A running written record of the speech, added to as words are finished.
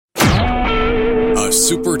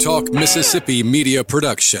SuperTalk Mississippi media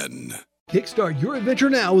production. Kickstart your adventure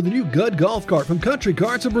now with the new Gud Golf Cart from Country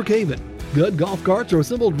Carts of Brookhaven. Gud Golf Carts are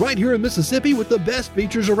assembled right here in Mississippi with the best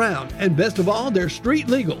features around. And best of all, they're street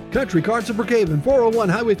legal. Country Carts of Brookhaven, 401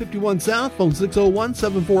 Highway 51 South, phone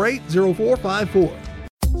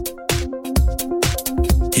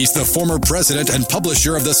 601-748-0454. He's the former president and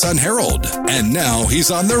publisher of the Sun Herald, and now he's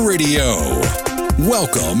on the radio.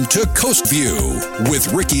 Welcome to Coast View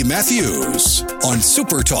with Ricky Matthews on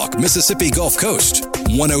SuperTalk Mississippi Gulf Coast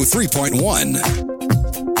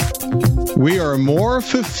 103.1. We are more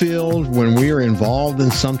fulfilled when we are involved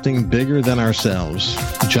in something bigger than ourselves.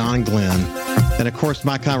 John Glenn. And of course,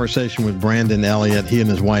 my conversation with Brandon Elliott, he and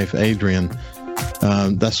his wife, Adrian,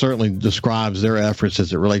 that certainly describes their efforts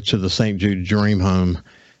as it relates to the St. Jude Dream Home.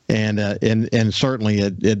 And certainly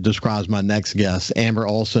it describes my next guest, Amber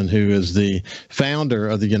Olson, who is the founder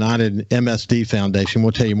of the United MSD Foundation.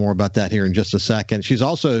 We'll tell you more about that here in just a second. She's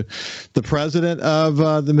also the president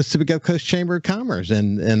of the Mississippi Gulf Coast Chamber of Commerce,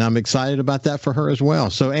 and I'm excited about that for her as well.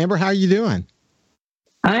 So, Amber, how are you doing?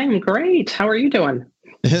 I'm great. How are you doing?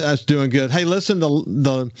 That's doing good. Hey, listen,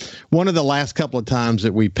 the one of the last couple of times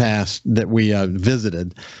that we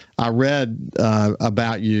visited, I read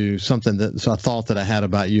about you something I thought that I had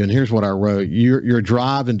about you, and here's what I wrote: your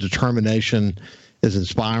drive and determination is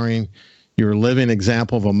inspiring. You're a living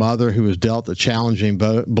example of a mother who was dealt a challenging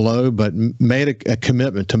blow, but made a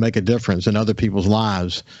commitment to make a difference in other people's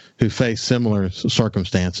lives who face similar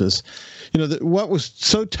circumstances. You know, what was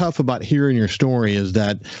so tough about hearing your story is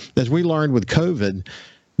that, as we learned with COVID,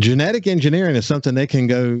 genetic engineering is something they can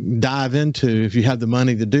go dive into if you have the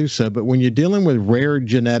money to do so. But when you're dealing with rare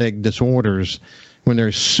genetic disorders, when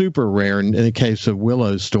they're super rare, in the case of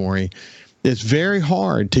Willow's story, it's very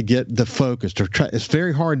hard to get the focus. It's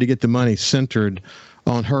very hard to get the money centered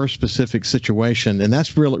on her specific situation. And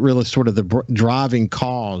that's really sort of the driving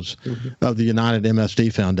cause of the United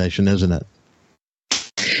MSD Foundation, isn't it?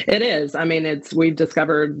 It is. I mean, we've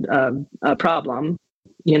discovered a problem,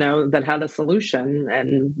 that had a solution,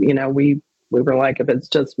 and we were like, if it's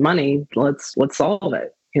just money, let's solve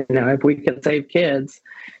it. If we can save kids,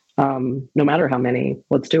 no matter how many,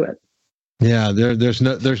 let's do it. Yeah, there's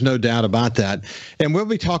no doubt about that. And we'll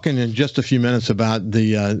be talking in just a few minutes about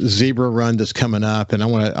the Zebra Run that's coming up, and I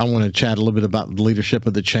want to chat a little bit about the leadership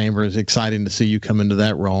of the chamber. It's exciting to see you come into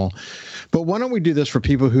that role. But why don't we do this for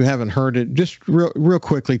people who haven't heard it? Just real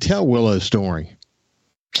quickly, tell Willow's story.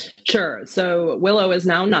 Sure. So Willow is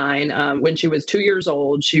now 9. When she was 2 years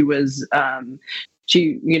old, she was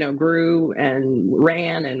she grew and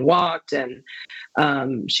ran and walked, and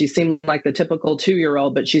she seemed like the typical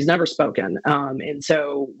 2-year-old, but she's never spoken. And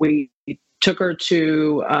so we took her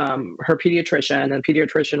to her pediatrician, and the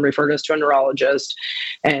pediatrician referred us to a neurologist,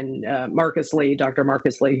 and Dr. Marcus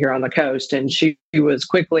Lee here on the coast. And she was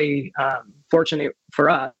quickly, fortunate for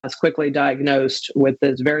us, quickly diagnosed with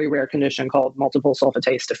this very rare condition called multiple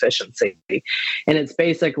sulfatase deficiency. And it's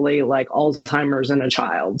basically like Alzheimer's in a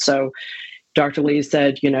child. So Dr. Lee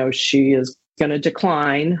said, she is going to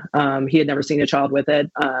decline. He had never seen a child with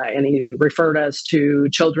it. And he referred us to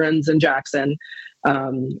Children's in Jackson.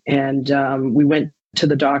 We went to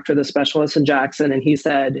the specialist in Jackson, and he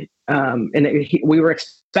said, we were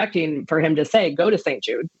expecting for him to say, go to St.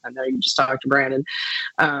 Jude. I know you just talked to Brandon,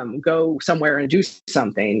 go somewhere and do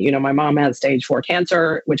something. My mom has stage 4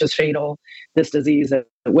 cancer, which is fatal. This disease that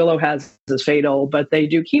Willow has is fatal, but they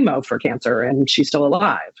do chemo for cancer, and she's still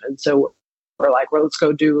alive. And so we're like, well, let's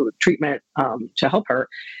go do treatment to help her.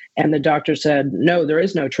 And the doctor said, no, there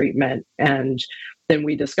is no treatment. And then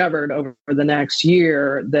we discovered over the next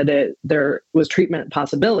year that there was treatment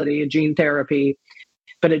possibility, gene therapy,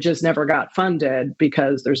 but it just never got funded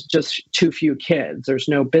because there's just too few kids. There's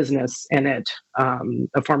no business in it.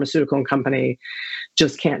 A pharmaceutical company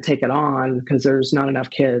just can't take it on because there's not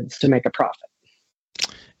enough kids to make a profit.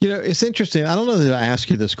 It's interesting. I don't know that I asked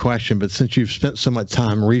you this question, but since you've spent so much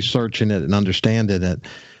time researching it and understanding it,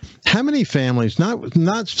 how many families,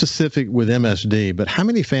 not specific with MSD, but how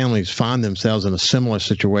many families find themselves in a similar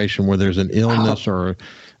situation where there's an illness or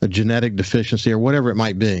a genetic deficiency or whatever it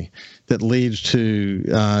might be that leads to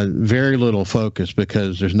very little focus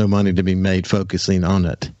because there's no money to be made focusing on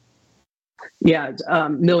it? Yeah,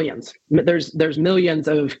 millions. There's millions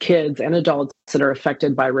of kids and adults that are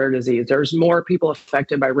affected by rare disease. There's more people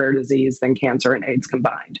affected by rare disease than cancer and AIDS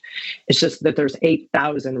combined. It's just that there's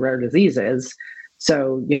 8,000 rare diseases.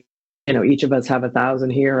 So, each of us have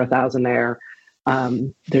 1,000 here, 1,000 there.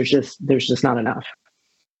 There's just not enough.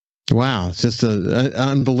 Wow, it's just an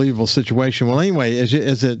unbelievable situation. Well, anyway,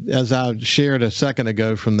 as I shared a second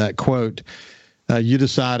ago from that quote, you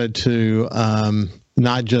decided to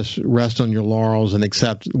not just rest on your laurels and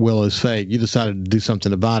accept will as fate. You decided to do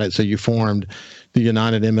something about it, so you formed the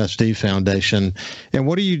United MSD Foundation. And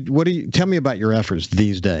what do you tell me about your efforts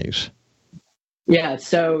these days? Yeah,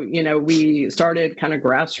 so, we started kind of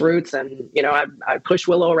grassroots, and, I pushed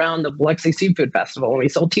Willow around the Biloxi Seafood Festival, and we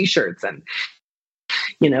sold T-shirts, and,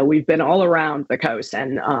 we've been all around the coast,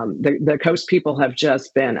 and the coast people have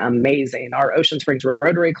just been amazing. Our Ocean Springs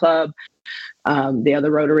Rotary Club, the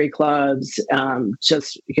other Rotary clubs,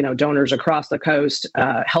 donors across the coast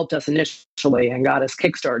helped us initially and got us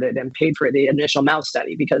kickstarted and paid for the initial mouse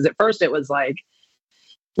study, because at first it was like,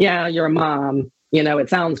 yeah, you're a mom. It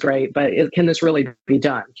sounds great, but can this really be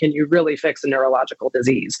done? Can you really fix a neurological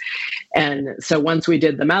disease? And so once we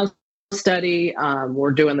did the mouse study,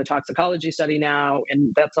 we're doing the toxicology study now,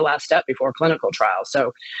 and that's the last step before clinical trial.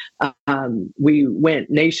 So we went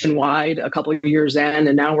nationwide a couple of years in,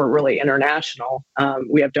 and now we're really international.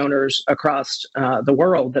 We have donors across the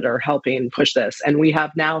world that are helping push this. And we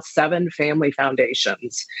have now 7 family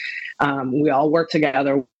foundations. We all work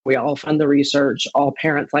together. We all fund the research, all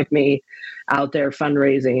parents like me out there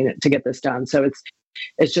fundraising to get this done. So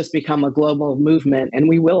it's just become a global movement, and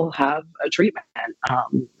we will have a treatment,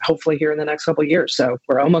 hopefully here in the next couple of years. So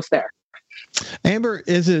we're almost there. Amber,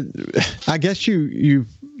 I guess you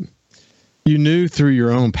knew through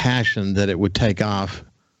your own passion that it would take off.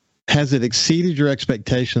 Has it exceeded your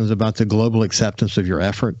expectations about the global acceptance of your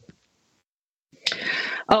effort?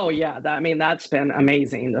 Oh, yeah. That's been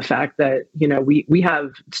amazing. The fact that, we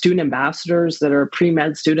have student ambassadors that are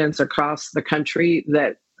pre-med students across the country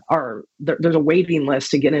that there's a waiting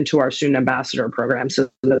list to get into our student ambassador program so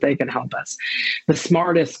that they can help us. The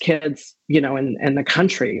smartest kids, in the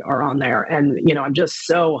country are on there. And, I'm just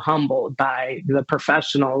so humbled by the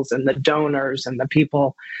professionals and the donors and the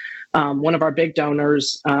people. One of our big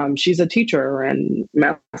donors, she's a teacher in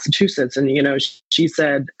Massachusetts. And, she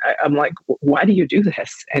said, I'm like, why do you do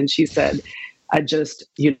this? And she said, I just,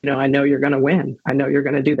 I know you're going to win. I know you're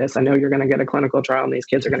going to do this. I know you're going to get a clinical trial and these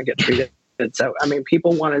kids are going to get treated. So,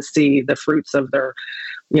 people want to see the fruits of their,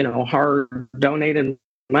 hard donated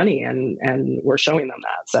money, and we're showing them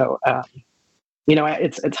that. So,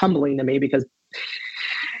 it's humbling to me because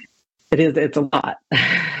it's a lot.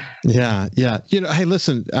 Yeah. Hey,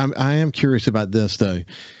 listen, I am curious about this though.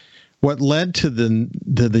 What led to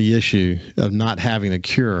the issue of not having a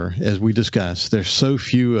cure, as we discussed, there's so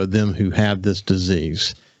few of them who have this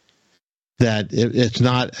disease that it's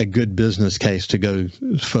not a good business case to go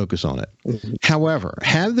focus on it. Mm-hmm. However,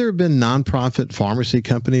 have there been nonprofit pharmacy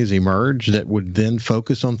companies emerge that would then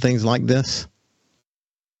focus on things like this?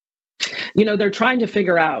 They're trying to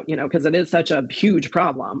figure out, because it is such a huge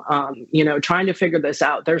problem, trying to figure this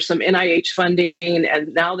out. There's some NIH funding,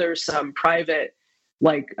 and now there's some private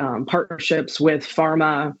partnerships with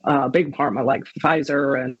pharma, big pharma like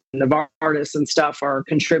Pfizer and Novartis and stuff are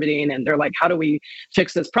contributing. And they're like, how do we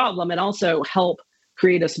fix this problem and also help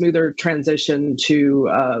create a smoother transition to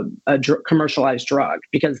a commercialized drug?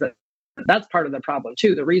 Because that's part of the problem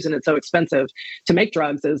too. The reason it's so expensive to make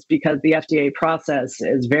drugs is because the FDA process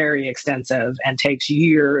is very extensive and takes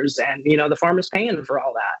years, and the pharma's paying for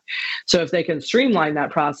all that. So if they can streamline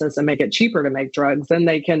that process and make it cheaper to make drugs, then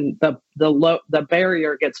they can the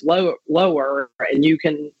barrier gets lower, and you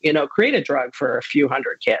can create a drug for a few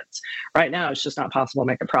hundred kids. Right now, it's just not possible to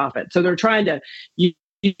make a profit. So they're trying to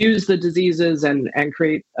use the diseases and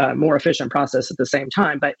create a more efficient process at the same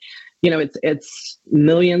time, but it's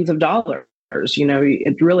millions of dollars.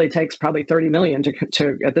 It really takes probably 30 million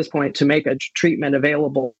to at this point to make a treatment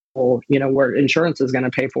available, where insurance is going to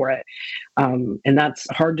pay for it. And that's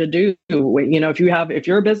hard to do. If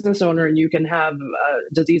you're a business owner and you can have a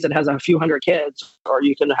disease that has a few hundred kids, or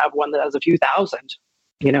you can have one that has a few thousand,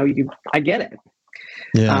 I get it.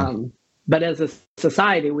 Yeah. But as a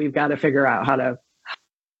society, we've got to figure out how to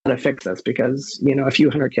fix this, because, a few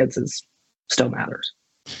hundred kids still matters.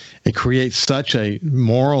 It creates such a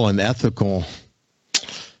moral and ethical,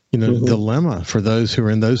 dilemma for those who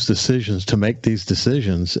are in those decisions to make these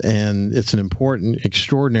decisions. And it's an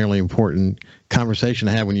extraordinarily important conversation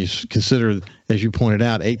to have when you consider, as you pointed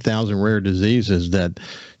out, 8,000 rare diseases that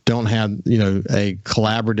don't have, a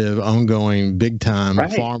collaborative, ongoing, big time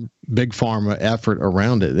big pharma effort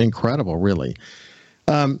around it. Incredible, really.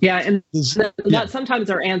 Sometimes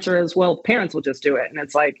our answer is, well, parents will just do it. And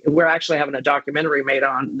it's like, we're actually having a documentary made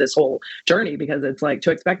on this whole journey, because it's like,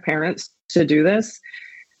 to expect parents to do this,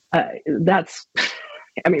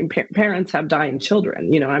 parents have dying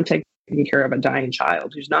children. I'm taking care of a dying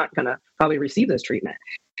child who's not going to probably receive this treatment.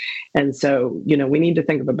 And so, we need to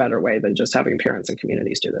think of a better way than just having parents and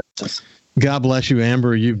communities do this. God bless you,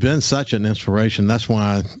 Amber. You've been such an inspiration. That's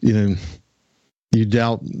why, you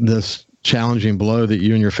dealt this challenging blow that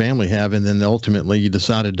you and your family have, and then ultimately you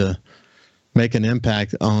decided to make an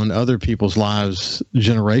impact on other people's lives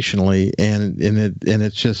generationally, and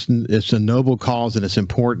it's a noble cause, and it's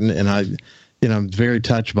important, and I'm very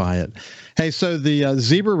touched by it. Hey, so the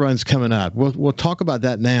Zebra Run's coming up. We'll talk about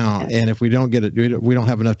that now, and if we don't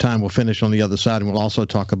have enough time, we'll finish on the other side, and we'll also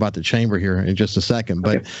talk about the chamber here in just a second.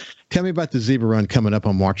 But tell me about the Zebra Run coming up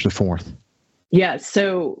on March the 4th. Yeah.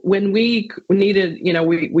 So when we needed,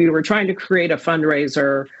 we were trying to create a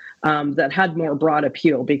fundraiser that had more broad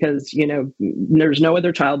appeal, because, there's no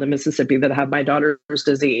other child in Mississippi that had my daughter's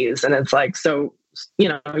disease. And it's like, so,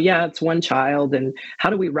 it's one child, and how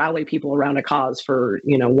do we rally people around a cause for,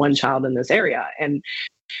 one child in this area? And,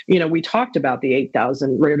 we talked about the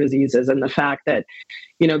 8,000 rare diseases and the fact that,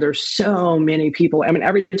 there's so many people. I mean,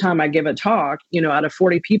 every time I give a talk, out of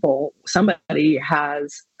 40 people, somebody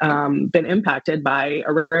has been impacted by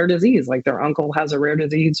a rare disease, like their uncle has a rare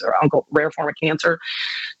disease or rare form of cancer.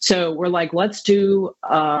 So we're like, let's do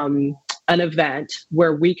an event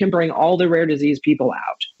where we can bring all the rare disease people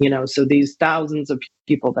out, so these thousands of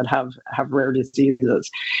people that have rare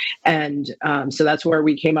diseases. And so that's where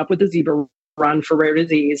we came up with the Zebra Run for rare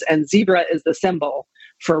disease. And zebra is the symbol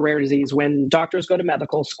for rare disease. When doctors go to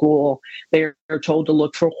medical school, they're told to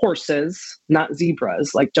look for horses, not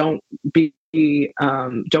zebras. Like, don't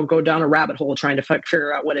go down a rabbit hole trying to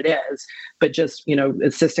figure out what it is, but just,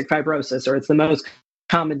 it's cystic fibrosis, or it's the most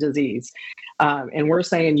common disease. And we're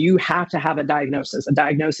saying you have to have a diagnosis. A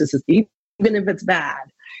diagnosis is, even if it's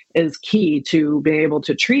bad, is key to being able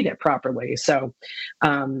to treat it properly. So,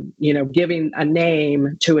 giving a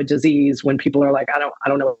name to a disease when people are like, I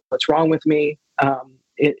don't know what's wrong with me,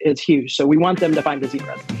 it's huge. So we want them to find the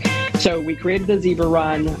zebras. So we created the Zebra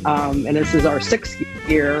Run, and this is our 6th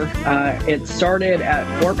year. It started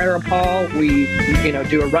at Fort Maripol. We,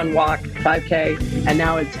 do a run, walk, 5K, and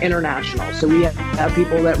now it's international. So we have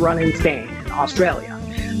people that run in Spain, Australia.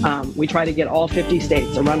 We try to get all 50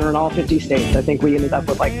 states, a runner in all 50 states. I think we ended up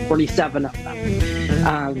with like 47 of them.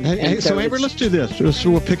 So Amber, let's do this.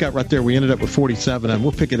 We'll pick up right there. We ended up with 47, and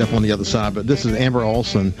we'll pick it up on the other side. But this is Amber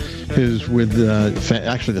Olson, who's with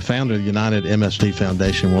actually the founder of the United MSD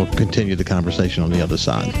Foundation. We'll continue the conversation on the other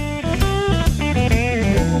side.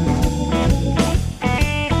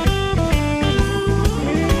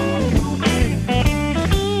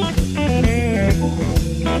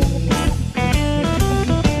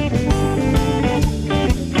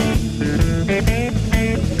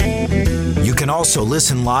 Also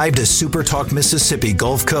listen live to Super Talk Mississippi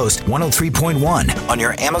Gulf Coast 103.1 on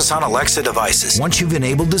your Amazon Alexa devices. Once you've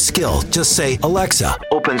enabled the skill, just say, Alexa,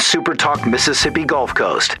 open Super Talk Mississippi Gulf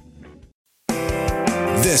Coast.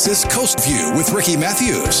 This is Coast View with Ricky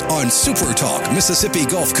Matthews on Super Talk Mississippi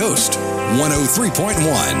Gulf Coast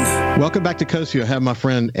 103.1. Welcome back to Coast View. I have my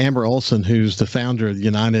friend Amber Olson, who's the founder of the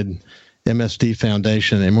United MSD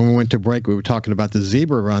Foundation. And when we went to break, we were talking about the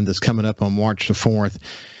Zebra Run that's coming up on March the 4th.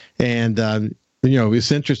 And,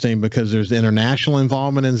 it's interesting because there's international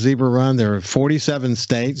involvement in Zebra Run. There are 47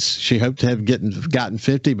 states. She hoped to have gotten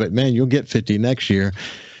 50, but man, you'll get 50 next year.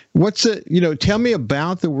 What's it? Tell me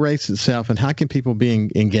about the race itself, and how can people be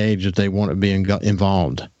engaged if they want to be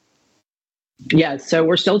involved? Yeah, so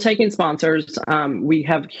we're still taking sponsors. We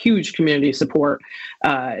have huge community support,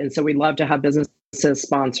 and so we'd love to have businesses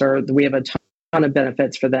sponsor. We have a ton of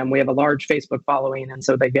benefits for them. We have a large Facebook following, and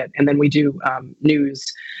so and then we do news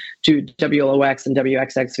to WLOX and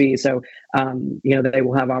WXXV. So, they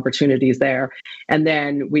will have opportunities there. And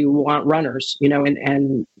then we want runners,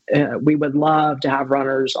 and we would love to have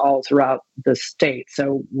runners all throughout the state.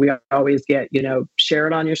 So we always get, share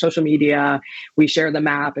it on your social media. We share the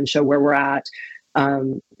map and show where we're at.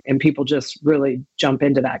 And people just really jump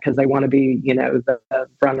into that because they want to be, the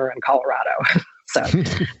runner in Colorado. So,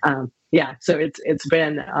 so it's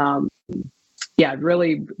been,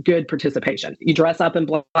 really good participation. You dress up in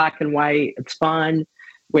black and white. It's fun.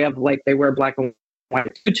 We have they wear black and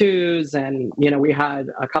white tutus. And, we had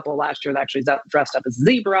a couple last year that actually dressed up as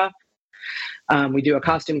zebra. We do a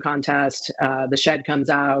costume contest. The shed comes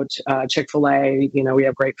out, Chick-fil-A, we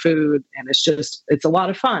have great food, and it's a lot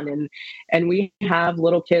of fun. And we have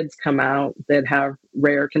little kids come out that have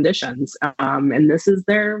rare conditions. And this is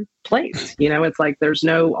their place. It's like, there's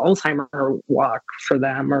no Alzheimer walk for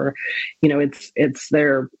them, or, it's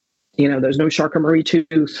their, there's no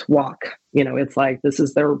Charcot-Marie-Tooth walk. It's like, this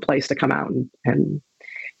is their place to come out and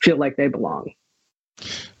feel like they belong.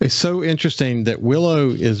 It's so interesting that Willow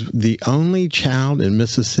is the only child in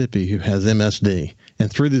Mississippi who has MSD.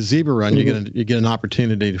 And through the Zebra Run, you get an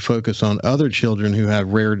opportunity to focus on other children who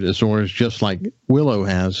have rare disorders, just like Willow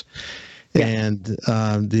has. and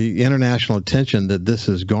the international attention that this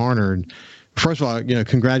has garnered. First of all,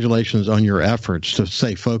 congratulations on your efforts to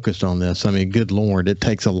stay focused on this. I mean, good Lord, it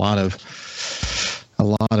takes a lot of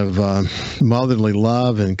motherly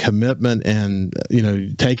love and commitment, and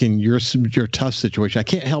taking your tough situation. I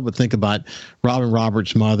can't help but think about Robin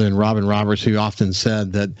Roberts' mother, and Robin Roberts, who often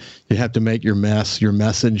said that you have to make your mess your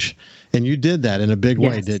message, and you did that in a big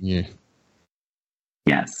way, didn't you?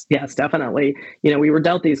 Yes, definitely. We were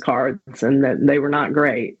dealt these cards, and they were not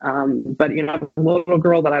great. But a little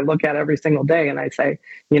girl that I look at every single day, and I say,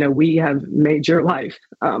 we have made your life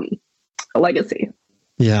a legacy.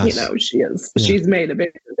 Yes. She's made a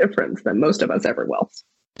bigger difference than most of us ever will.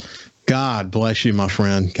 God bless you, my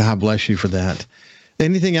friend. God bless you for that.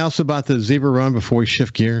 Anything else about the Zebra Run before we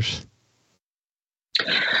shift gears?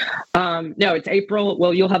 No, it's April.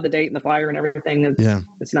 Well, you'll have the date and the flyer and everything.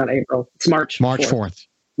 It's not April. It's March 4th.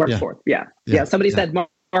 March 4th. Yeah. Somebody said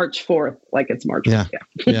March 4th, like it's March 4th.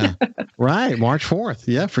 Yeah. Right. March 4th.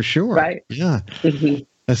 Yeah, for sure. Right. Yeah. Mm-hmm.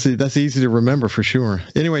 That's easy to remember for sure.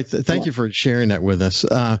 Anyway, thank you for sharing that with us.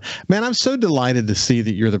 Man, I'm so delighted to see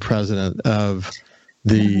that you're the president of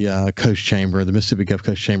the Coast Chamber, the Mississippi Gulf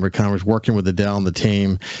Coast Chamber of Commerce, working with Adele and the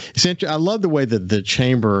team. I love the way that the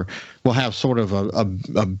chamber will have sort of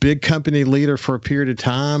a big company leader for a period of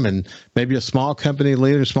time, and maybe a small company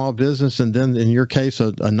leader, small business, and then in your case,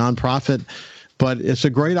 a nonprofit. But it's a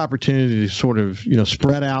great opportunity to sort of,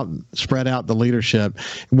 spread out the leadership.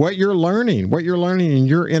 What you're learning in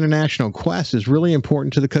your international quest is really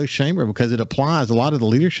important to the Coast Chamber, because it applies. A lot of the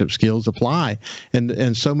leadership skills apply,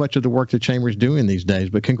 and so much of the work the Chamber is doing these days.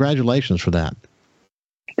 But congratulations for that.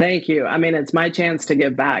 Thank you. I mean, it's my chance to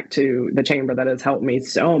give back to the Chamber that has helped me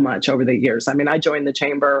so much over the years. I mean, I joined the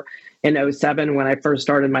Chamber in 2007 when I first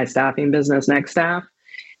started my staffing business, Next Staff,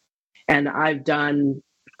 and I've done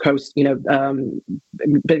Coast, gotten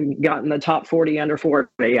the top 40 under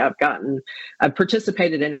 40. I've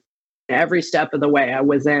participated in every step of the way. I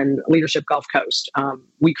was in Leadership Gulf Coast.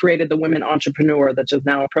 We created the Women Entrepreneur, that is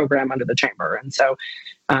now a program under the Chamber. And so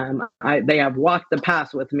they have walked the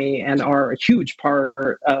path with me and are a huge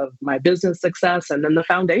part of my business success, and then the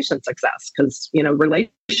foundation success, because,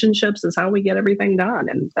 relationships is how we get everything done.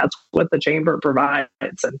 And that's what the Chamber provides.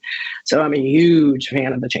 And so I'm a huge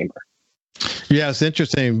fan of the Chamber. Yeah, it's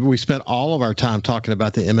interesting. We spent all of our time talking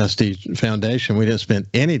about the MSD Foundation. We didn't spend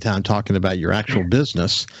any time talking about your actual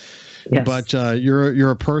business. Yes. But you're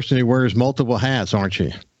a person who wears multiple hats, aren't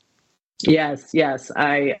you? Yes.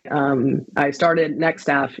 I started Next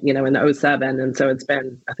Staff, in 2007, and so it's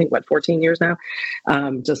been, I think, 14 years now.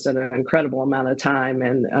 Just an incredible amount of time,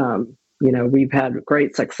 and we've had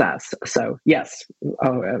great success. So yes,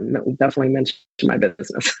 definitely mention my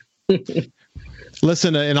business.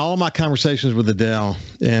 Listen, in all of my conversations with Adele,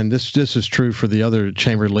 and this is true for the other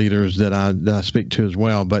chamber leaders that I speak to as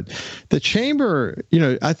well, but the chamber,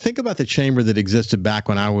 I think about the chamber that existed back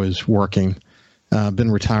when I was working.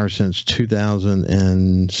 Been retired since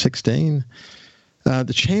 2016.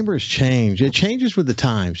 The chamber has changed. It changes with the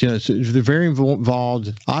times. They're very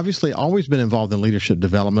involved, obviously always been involved in leadership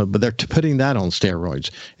development, but they're putting that on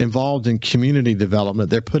steroids. Involved in community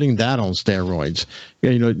development, they're putting that on steroids.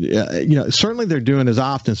 Certainly they're doing, as I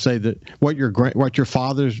often say, that what your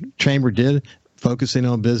father's chamber did, focusing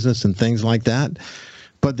on business and things like that.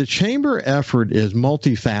 But the chamber effort is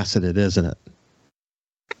multifaceted, isn't it?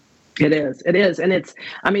 It is. And it's,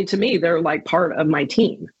 to me, they're like part of my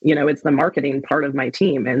team. It's the marketing part of my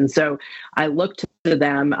team. And so I look to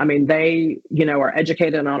them. They, are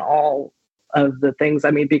educated on all of the things.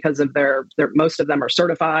 Because of their most of them are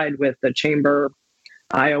certified with the Chamber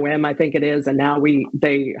IOM, I think it is. And now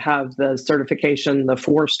they have the certification, the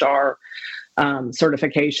 4-star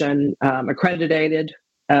certification, accredited.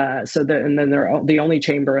 And then they're the only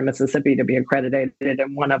chamber in Mississippi to be accredited,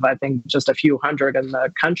 and one of, I think, just a few hundred in the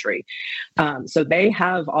country. So they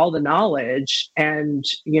have all the knowledge, and,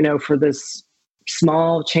 for this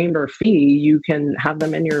small chamber fee, you can have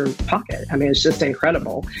them in your pocket. It's just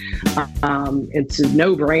incredible. It's a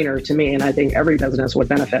no-brainer to me, and I think every business would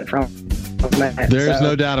benefit from it. There's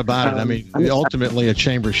no doubt about it. Ultimately, a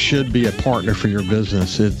chamber should be a partner for your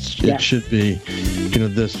business. It should be,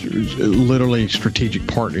 this literally strategic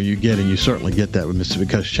partner you get, and you certainly get that with Mississippi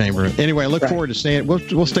Coast Chamber. Anyway, I look forward to staying.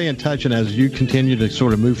 We'll stay in touch, and as you continue to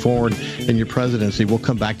sort of move forward in your presidency, we'll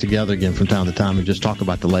come back together again from time to time and just talk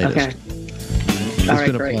about the latest. Okay.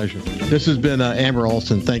 It's been a pleasure. This has been Amber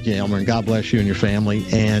Olson. Thank you, Elmer, and God bless you and your family.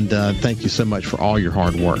 And thank you so much for all your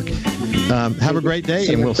hard work. Have a great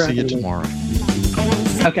day, and we'll see you tomorrow.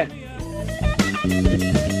 Okay.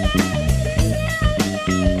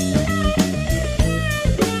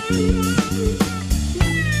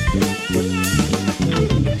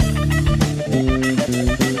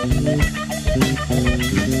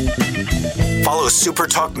 Follow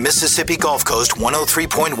SuperTalk Mississippi Gulf Coast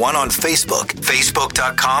 103.1 on Facebook.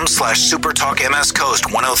 Facebook.com/SuperTalk MS Coast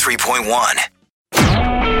 103.1.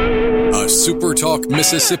 A SuperTalk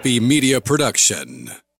Mississippi media production.